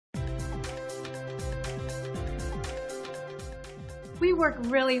We work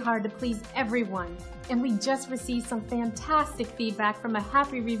really hard to please everyone, and we just received some fantastic feedback from a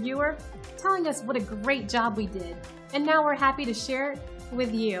happy reviewer telling us what a great job we did, and now we're happy to share it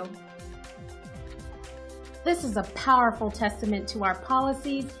with you. This is a powerful testament to our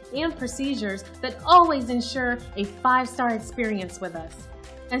policies and procedures that always ensure a 5-star experience with us.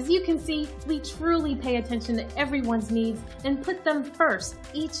 As you can see, we truly pay attention to everyone's needs and put them first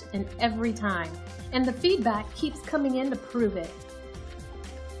each and every time. And the feedback keeps coming in to prove it.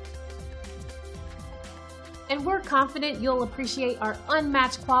 And we're confident you'll appreciate our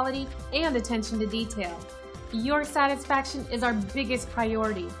unmatched quality and attention to detail. Your satisfaction is our biggest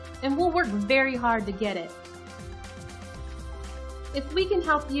priority, and we'll work very hard to get it. If we can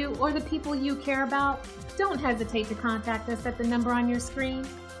help you or the people you care about, don't hesitate to contact us at the number on your screen.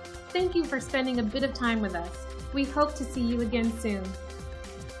 Thank you for spending a bit of time with us. We hope to see you again soon.